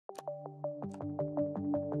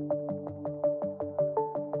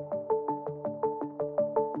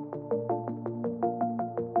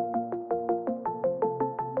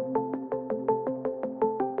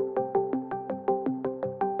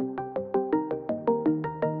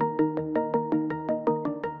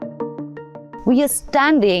We are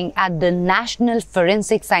standing at the National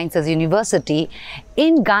Forensic Sciences University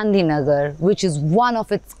in Gandhinagar, which is one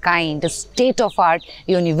of its kind, a state-of-art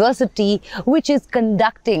university which is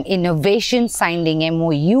conducting innovation, signing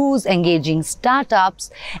MOUs, engaging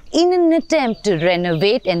startups in an attempt to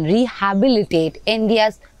renovate and rehabilitate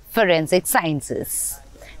India's forensic sciences.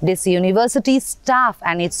 This university's staff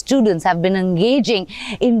and its students have been engaging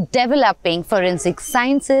in developing forensic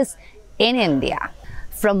sciences in India.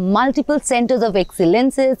 From multiple centers of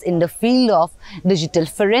excellences in the field of digital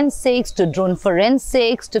forensics to drone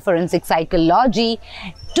forensics to forensic psychology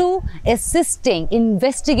to assisting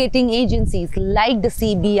investigating agencies like the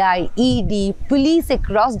CBI, ED, police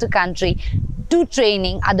across the country to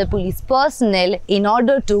training other police personnel in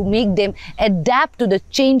order to make them adapt to the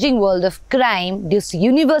changing world of crime, this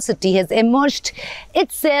university has emerged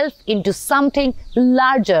itself into something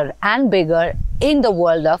larger and bigger in the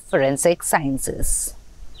world of forensic sciences.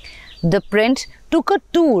 ThePrint took a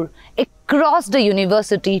tour across the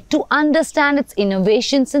university to understand its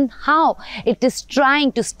innovations and how it is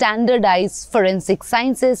trying to standardize forensic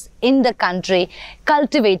sciences in the country,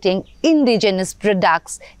 cultivating indigenous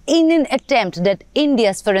products in an attempt that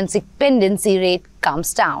India's forensic pendency rate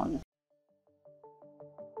comes down.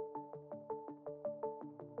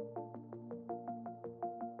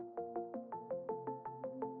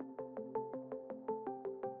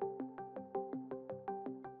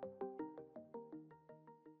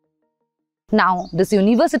 Now, this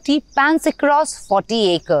university spans across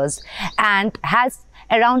 40 acres and has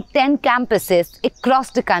around 10 campuses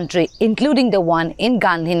across the country, including the one in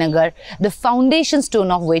Gandhinagar, the foundation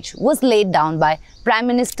stone of which was laid down by Prime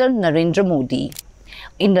Minister Narendra Modi.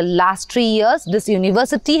 In the last 3 years, this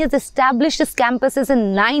university has established its campuses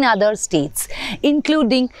in 9 other states,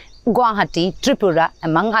 including Guwahati, Tripura,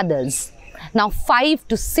 among others. Now, 5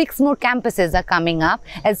 to 6 more campuses are coming up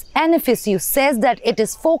as NFSU says that it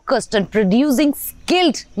is focused on producing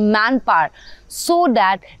skilled manpower so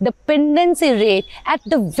that the pendency rate at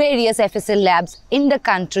the various FSL labs in the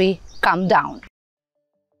country come down.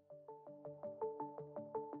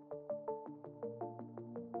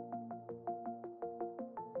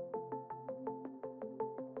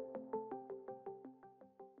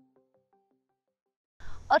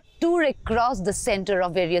 A tour across the center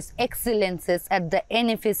of various excellences at the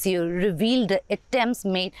NFSU revealed the attempts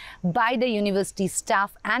made by the university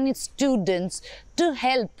staff and its students to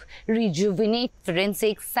help rejuvenate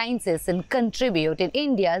forensic sciences and contribute in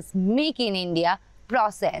India's Make in India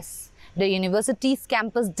process. The university's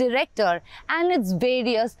campus director and its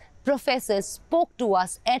various professors spoke to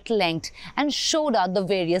us at length and showed out the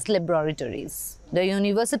various laboratories. The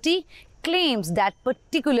university claims that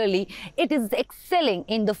particularly it is excelling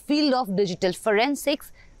in the field of digital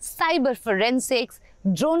forensics, cyber forensics,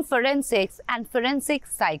 drone forensics and forensic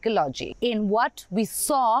psychology. In what we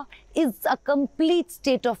saw is a complete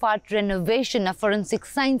state-of-art renovation of forensic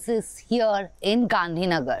sciences here in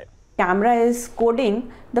Gandhinagar. Camera is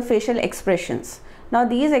coding the facial expressions. Now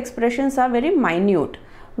these expressions are very minute,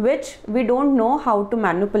 which we don't know how to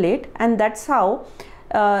manipulate, and that's how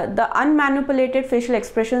the unmanipulated facial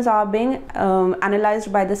expressions are being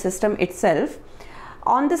analyzed by the system itself.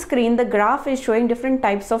 On the screen, the graph is showing different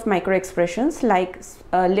types of micro expressions like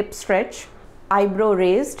lip stretch, eyebrow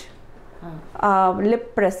raised,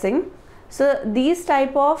 lip pressing. So these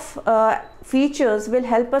type of features will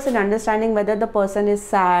help us in understanding whether the person is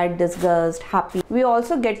sad, disgusted, happy. We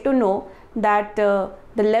also get to know that the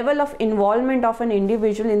level of involvement of an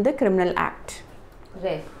individual in the criminal act.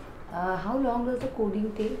 Right. How long does the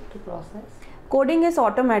coding take to process? Coding is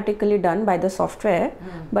automatically done by the software,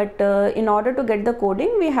 but in order to get the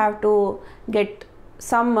coding, we have to get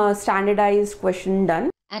some standardized question done.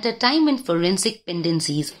 At a time when forensic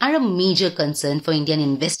pendencies are a major concern for Indian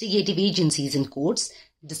investigative agencies and courts,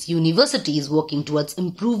 this university is working towards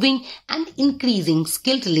improving and increasing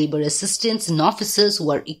skilled labor assistants and officers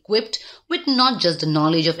who are equipped with not just the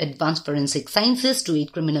knowledge of advanced forensic sciences to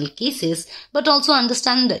aid criminal cases, but also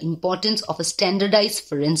understand the importance of a standardized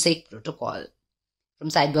forensic protocol. From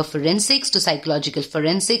cyber forensics to psychological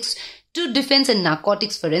forensics to defense and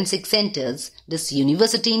narcotics forensic centers, this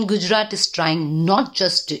university in Gujarat is trying not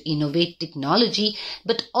just to innovate technology,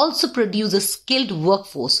 but also produce a skilled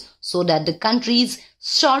workforce so that the country's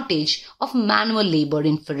shortage of manual labor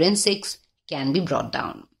in forensics can be brought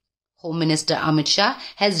down. Home Minister Amit Shah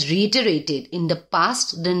has reiterated in the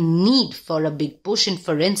past the need for a big push in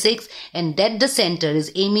forensics and that the center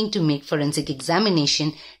is aiming to make forensic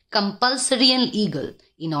examination compulsory and legal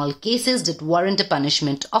in all cases that warrant a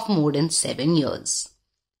punishment of more than 7 years.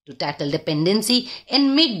 To tackle dependency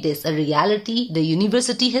and make this a reality, the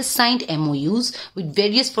university has signed MOUs with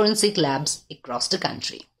various forensic labs across the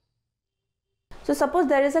country. So suppose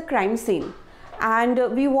there is a crime scene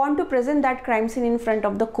and we want to present that crime scene in front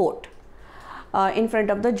of the court, in front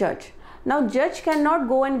of the judge. Now judge cannot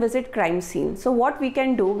go and visit crime scene. So what we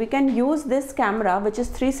can do, we can use this camera, which is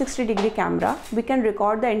 360-degree camera. We can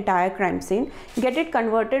record the entire crime scene, get it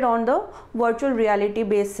converted on the virtual reality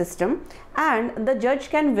based system, and the judge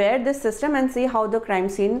can wear this system and see how the crime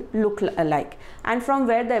scene look like and from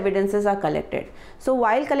where the evidences are collected. So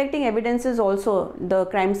while collecting evidences also, the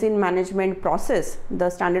crime scene management process, the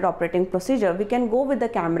standard operating procedure, we can go with the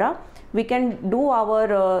camera, we can do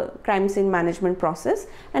our crime scene management process,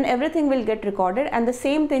 and everything will get recorded and the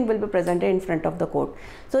same thing will be presented in front of the court.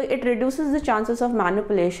 So it reduces the chances of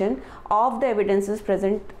manipulation of the evidences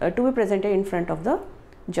to be presented in front of the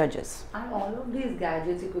judges. Are all of these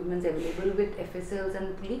gadgets, equipments available with FSLs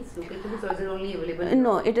and police locatables, or is it only available here?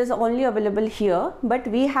 No, it is only available here, but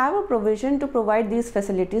we have a provision to provide these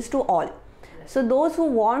facilities to all. So those who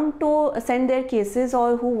want to send their cases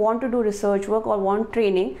or who want to do research work or want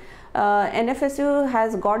training, NFSU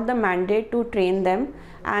has got the mandate to train them,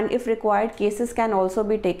 and if required cases can also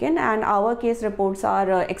be taken, and our case reports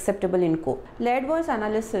are acceptable in court. Layered voice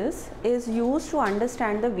analysis is used to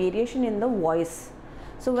understand the variation in the voice.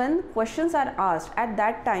 So when questions are asked, at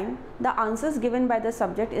that time the answers given by the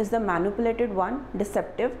subject is the manipulated one,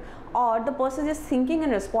 deceptive, or the person is thinking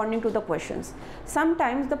and responding to the questions.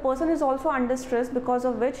 Sometimes the person is also under stress, because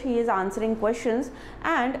of which he is answering questions,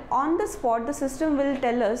 and on the spot the system will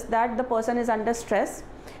tell us that the person is under stress,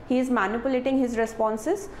 he is manipulating his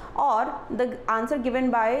responses, or the answer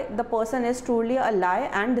given by the person is truly a lie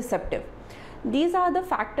and deceptive. These are the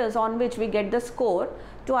factors on which we get the score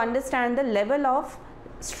to understand the level of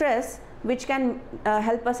stress, which can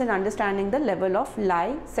help us in understanding the level of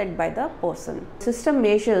lie said by the person. System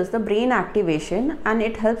measures the brain activation, and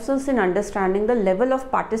it helps us in understanding the level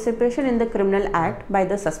of participation in the criminal act by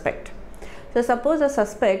the suspect. So suppose a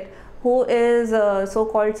suspect who is a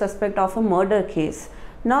so-called suspect of a murder case.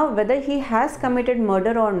 Now whether he has committed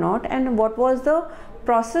murder or not, and what was the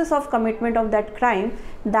process of commitment of that crime,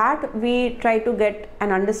 that we try to get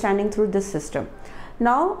an understanding through this system.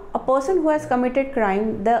 Now, a person who has committed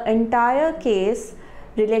crime, the entire case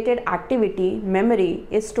related activity, memory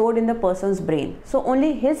is stored in the person's brain. So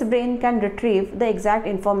only his brain can retrieve the exact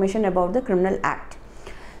information about the criminal act.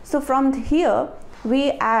 So from here,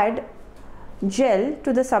 we add gel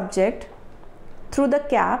to the subject through the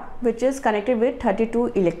cap, which is connected with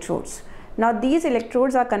 32 electrodes. Now these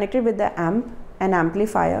electrodes are connected with the an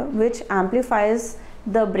amplifier, which amplifies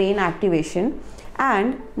the brain activation,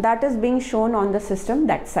 and that is being shown on the system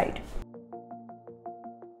that side.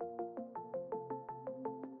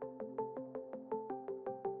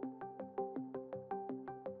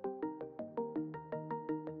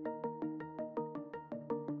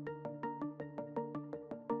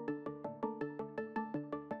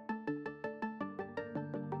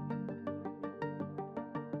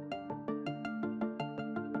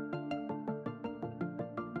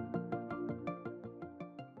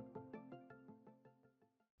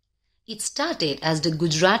 It started as the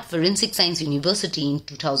Gujarat Forensic Science University in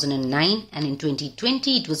 2009, and in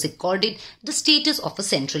 2020 it was accorded the status of a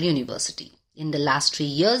central university. In the last 3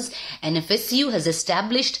 years, NFSU has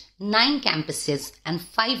established 9 campuses, and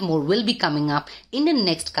 5 more will be coming up in the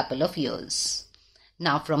next couple of years.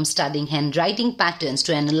 Now from studying handwriting patterns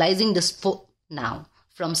to analyzing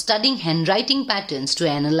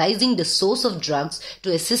the source of drugs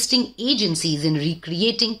to assisting agencies in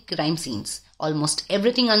recreating crime scenes, almost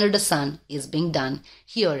everything under the sun is being done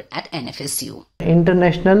here at NFSU.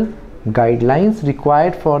 International guidelines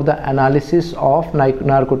required for the analysis of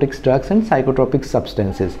narcotics, drugs and psychotropic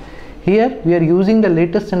substances. Here we are using the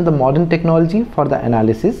latest and the modern technology for the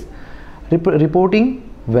analysis, reporting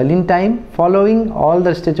well in time, following all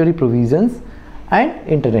the statutory provisions and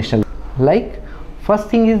international. Like, first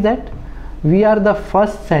thing is that we are the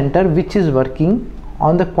first center which is working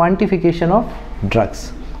on the quantification of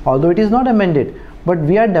drugs. Although it is not amended, but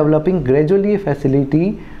we are developing gradually a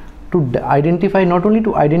facility to identify, not only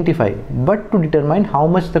to identify, but to determine how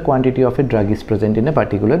much the quantity of a drug is present in a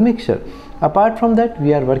particular mixture. Apart from that,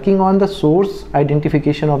 we are working on the source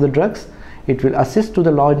identification of the drugs. It will assist to the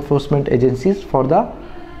law enforcement agencies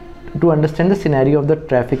to understand the scenario of the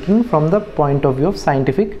trafficking from the point of view of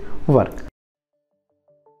scientific work.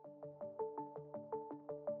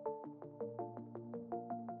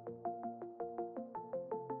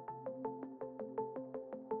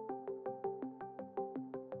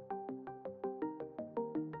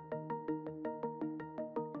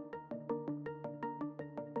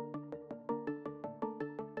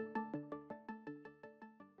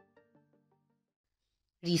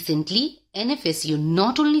 Recently, NFSU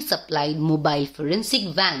not only supplied mobile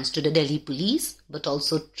forensic vans to the Delhi police, but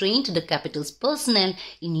also trained the capital's personnel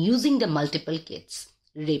in using the multiple kits: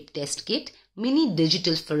 rape test kit, mini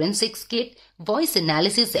digital forensics kit, voice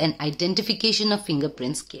analysis and identification of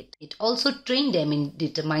fingerprints kit. It also trained them in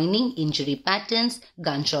determining injury patterns,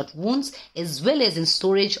 gunshot wounds, as well as in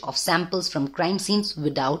storage of samples from crime scenes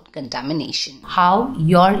without contamination. How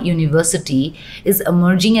your university is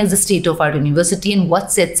emerging as a state-of-art university and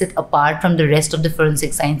what sets it apart from the rest of the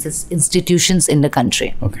forensic sciences institutions in the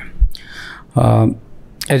country? Okay.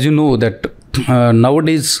 As you know that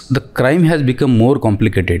nowadays the crime has become more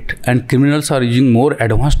complicated and criminals are using more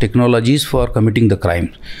advanced technologies for committing the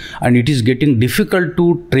crimes, and it is getting difficult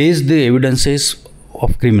to trace the evidences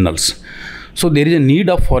of criminals. So there is a need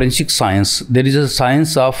of forensic science. There is a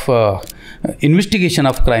science of investigation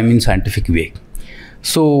of crime in scientific way.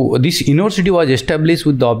 So this university was established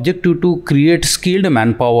with the objective to create skilled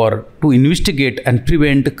manpower to investigate and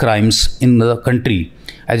prevent crimes in the country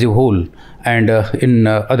as a whole and in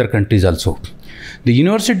other countries also. The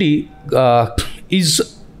university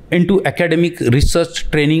is into academic research,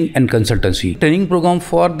 training and consultancy. Training program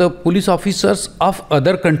for the police officers of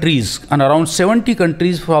other countries, and around 70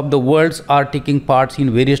 countries of the world are taking part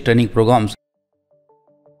in various training programs.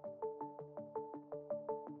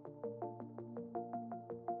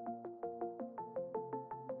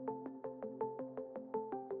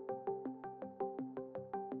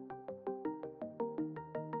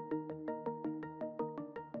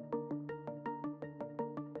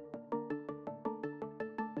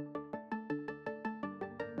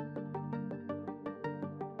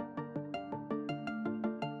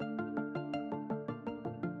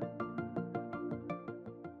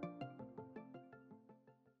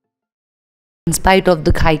 In spite of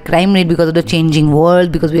the high crime rate, because of the changing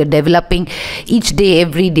world, because we are developing each day,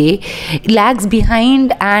 every day, it lags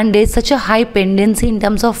behind, and there's such a high pendency in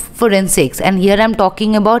terms of forensics. And here I'm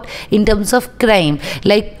talking about in terms of crime,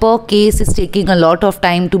 like per case is taking a lot of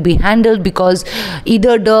time to be handled because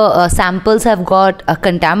either the samples have got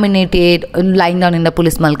contaminated lying down in the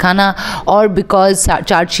police malkhana, or because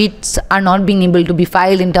charge sheets are not being able to be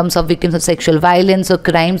filed in terms of victims of sexual violence or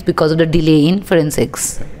crimes because of the delay in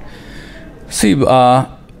forensics. See,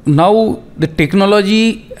 now the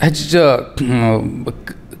technology has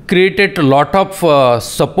created a lot of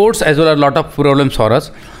supports as well as a lot of problems for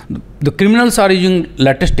us. The criminals are using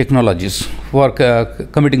latest technologies for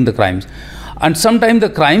committing the crimes. And sometimes the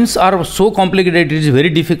crimes are so complicated, it is very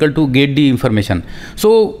difficult to get the information.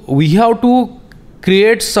 So we have to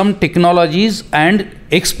create some technologies and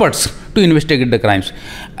experts to investigate the crimes.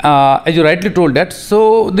 As you rightly told that,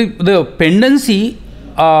 so the pendency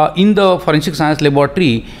in the forensic science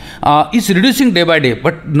laboratory is reducing day by day,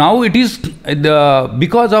 but now it is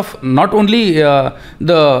because of not only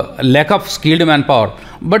the lack of skilled manpower,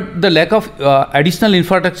 but the lack of additional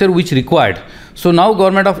infrastructure which required. So now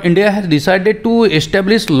Government of India has decided to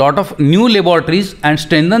establish a lot of new laboratories and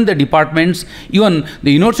strengthen the departments. Even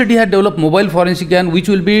the university has developed mobile forensic van which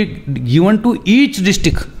will be given to each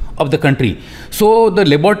district of the country. So the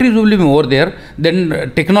laboratories will be more there,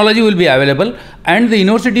 then technology will be available, and the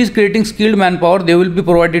university is creating skilled manpower. They will be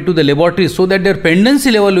provided to the laboratories so that their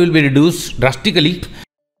pendency level will be reduced drastically.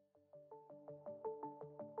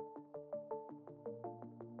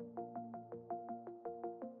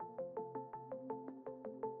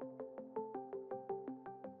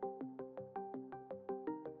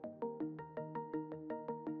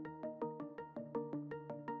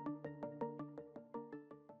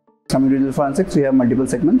 Computer forensics, we have multiple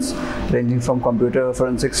segments ranging from computer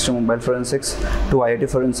forensics to mobile forensics to IoT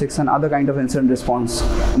forensics and other kind of incident response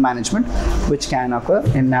management, which can occur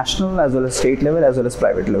in national as well as state level as well as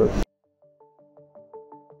private level.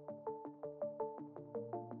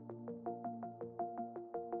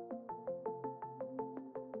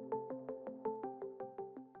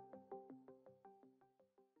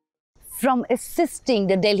 From assisting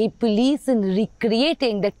the Delhi police in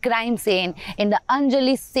recreating the crime scene in the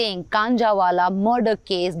Anjali Singh Kanjhawala murder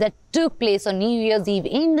case that took place on New Year's Eve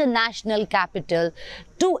in the national capital,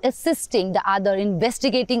 to assisting the other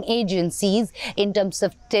investigating agencies in terms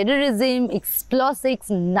of terrorism, explosives,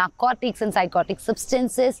 narcotics and psychotic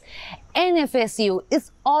substances, NFSU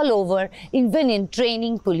is all over, even in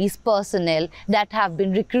training police personnel that have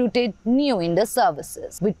been recruited new in the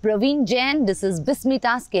services. With Praveen Jain, this is Bismee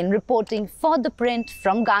Taskin reporting for The Print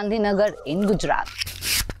from Gandhinagar in Gujarat.